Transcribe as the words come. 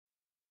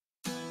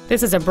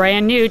This is a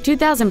brand new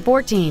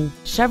 2014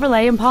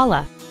 Chevrolet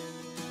Impala.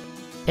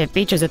 It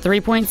features a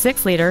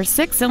 3.6-liter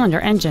six-cylinder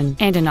engine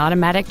and an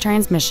automatic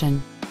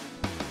transmission.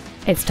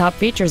 Its top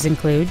features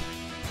include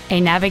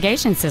a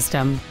navigation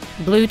system,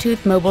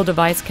 Bluetooth mobile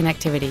device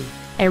connectivity,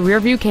 a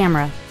rear-view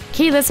camera,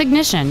 keyless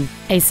ignition,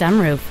 a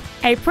sunroof,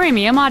 a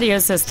premium audio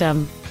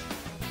system,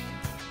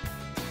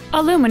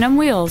 aluminum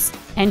wheels,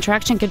 and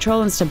traction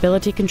control and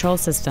stability control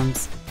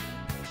systems.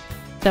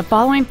 The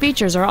following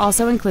features are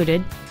also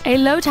included: a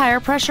low tire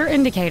pressure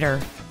indicator,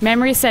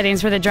 memory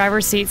settings for the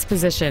driver's seat's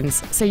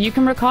positions so you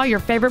can recall your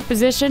favorite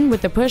position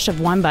with the push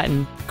of one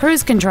button,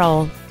 cruise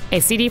control, a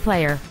CD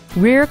player,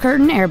 rear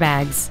curtain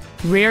airbags,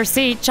 rear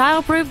seat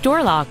child-proof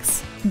door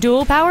locks,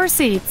 dual power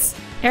seats,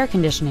 air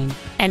conditioning,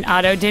 an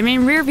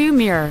auto-dimming rear-view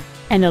mirror,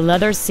 and the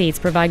leather seats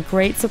provide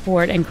great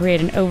support and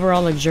create an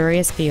overall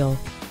luxurious feel.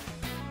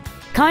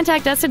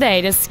 Contact us today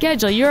to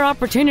schedule your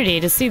opportunity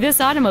to see this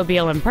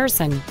automobile in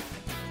person.